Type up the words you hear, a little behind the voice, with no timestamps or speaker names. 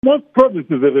Most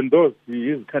provinces have endorsed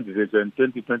his candidature in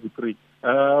 2023.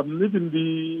 Even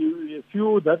the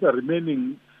few that are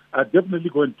remaining are definitely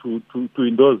going to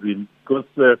endorse him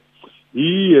because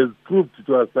he has proved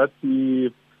to us that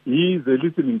he is a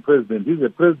listening president. He's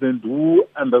a president who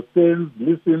understands,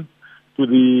 listens to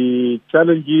the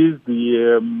challenges,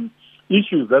 the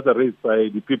issues that are raised by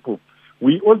the people.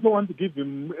 We also want to give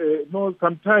him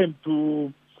some time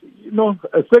to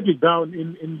settle down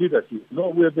in leadership.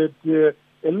 We have had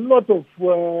a lot of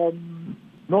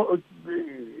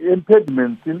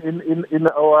impediments in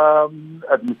our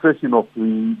administration of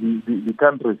the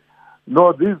country.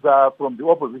 These are from the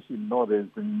opposition. There's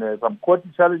been some court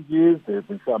challenges. There's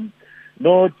been some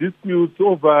disputes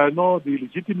over the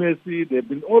legitimacy. There have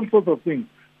been all sorts of things.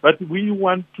 But we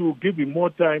want to give him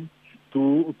more time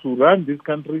to run this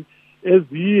country, as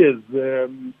he has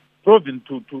proven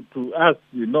to us,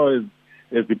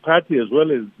 as the party as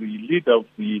well as the leader of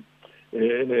the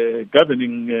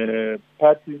governing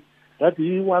party, that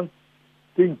he wants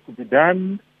things to be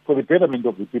done for the betterment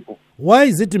of the people. Why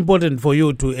is it important for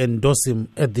you to endorse him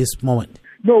at this moment?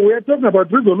 No, we are talking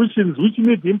about resolutions which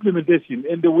need implementation,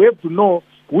 and we have to know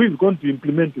who is going to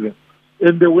implement them.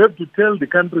 And we have to tell the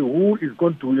country who is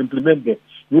going to implement them.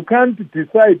 You can't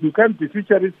decide, you can't be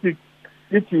futuristic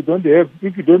if you don't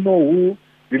know who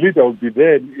the leader will be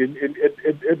there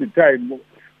at the time.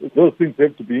 Those things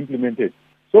have to be implemented.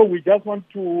 So we just want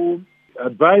to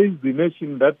advise the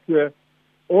nation that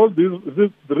all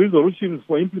the resolutions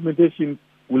for implementation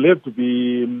will have to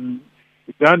be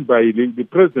done by the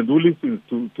president who listens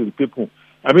to the people.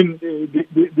 I mean,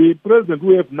 the president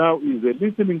we have now is a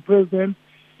listening president.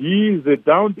 He is a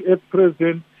down-to-earth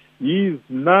president. He is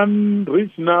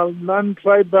non-regional,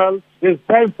 non-tribal. There's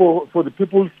time for the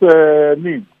people's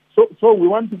needs. So we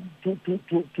want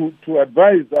to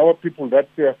advise our people that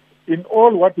in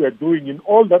all what we are doing, in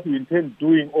all that we intend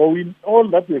doing, or in all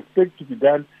that we expect to be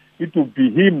done, it will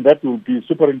be him that will be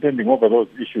superintending over those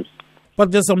issues.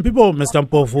 But there's some people, Mr.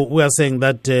 Mpofu, who are saying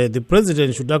that the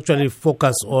president should actually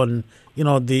focus on,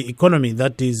 the economy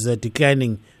that is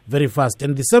declining very fast,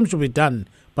 and the same should be done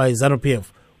by Zanu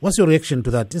PF. What's your reaction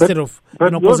to that? Instead of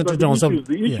concentrating on something,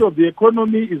 the issue of the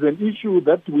economy is an issue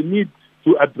that we need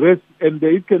to address, and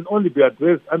it can only be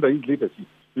addressed under his leadership,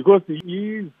 because he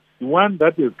is the one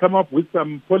that has come up with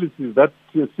some policies that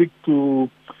seek to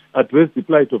address the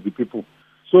plight of the people.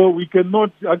 So we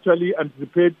cannot actually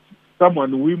anticipate someone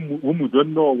whom we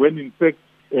don't know, when in fact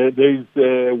there is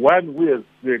one who has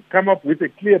come up with a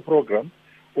clear program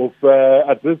of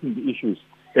addressing the issues.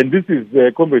 And this is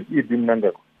Comrade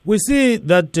Mnangagwa. We see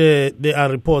that there are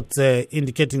reports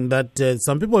indicating that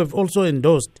some people have also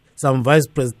endorsed some vice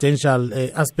presidential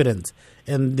aspirants.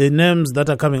 And the names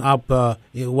that are coming up,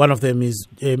 one of them is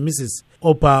Mrs.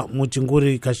 Obert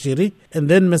Mpofu, and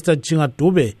then Mr.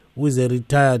 Dube, who is a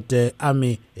retired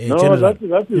army general.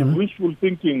 That is wishful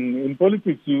thinking. In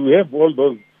politics, you have all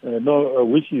those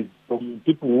wishes from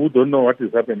people who don't know what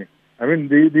is happening. I mean,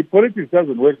 the politics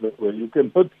doesn't work that way. You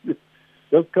cannot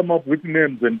just come up with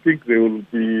names and think they will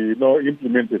be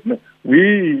implemented. No.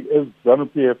 We, as Zanu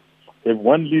PF, have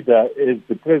one leader as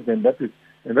the president,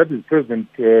 and that is President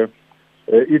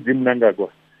Mnangagwa.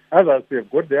 Others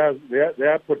have got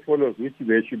their portfolios which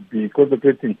they should be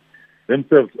concentrating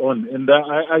themselves on. And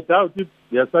I doubt if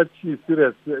they are such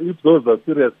serious, if those are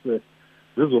serious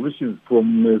resolutions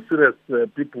from serious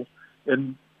people,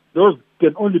 and those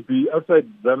can only be outside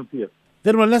Zanu PF.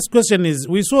 Then my last question is,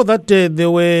 we saw that there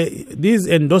were these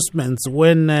endorsements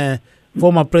when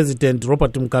former President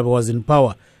Robert Mugabe was in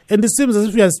power. And it seems as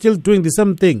if we are still doing the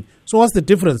same thing. So what's the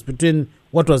difference between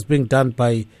what was being done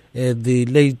by the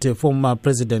late former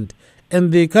president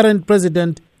and the current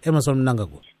president, Emmerson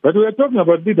Mnangagwa? But we are talking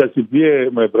about leadership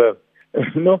here, my brother.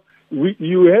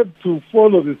 You have to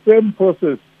follow the same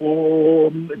process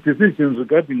for decisions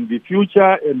regarding the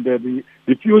future and the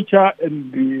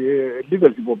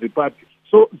leadership of the party.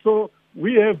 So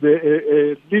we have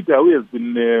a leader who has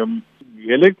been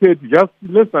elected just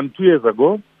less than 2 years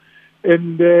ago,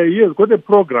 and he has got a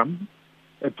program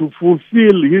to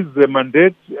fulfill his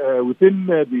mandate within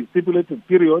the stipulated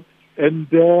period, and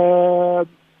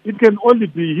it can only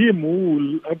be him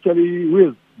who has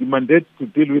the mandate to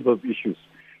deal with those issues.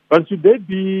 But should they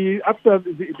be, at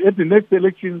the next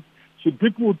elections, should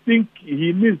people think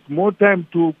he needs more time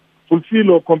to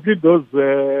fulfill or complete those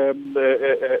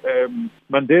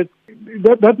mandates,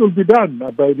 that will be done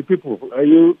by the people.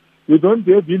 You don't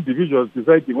have individuals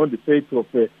deciding on the fate of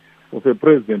a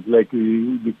president, like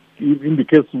in the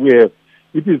case where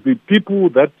it is the people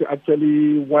that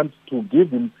actually want to give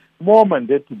him more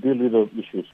mandate to deal with those issues.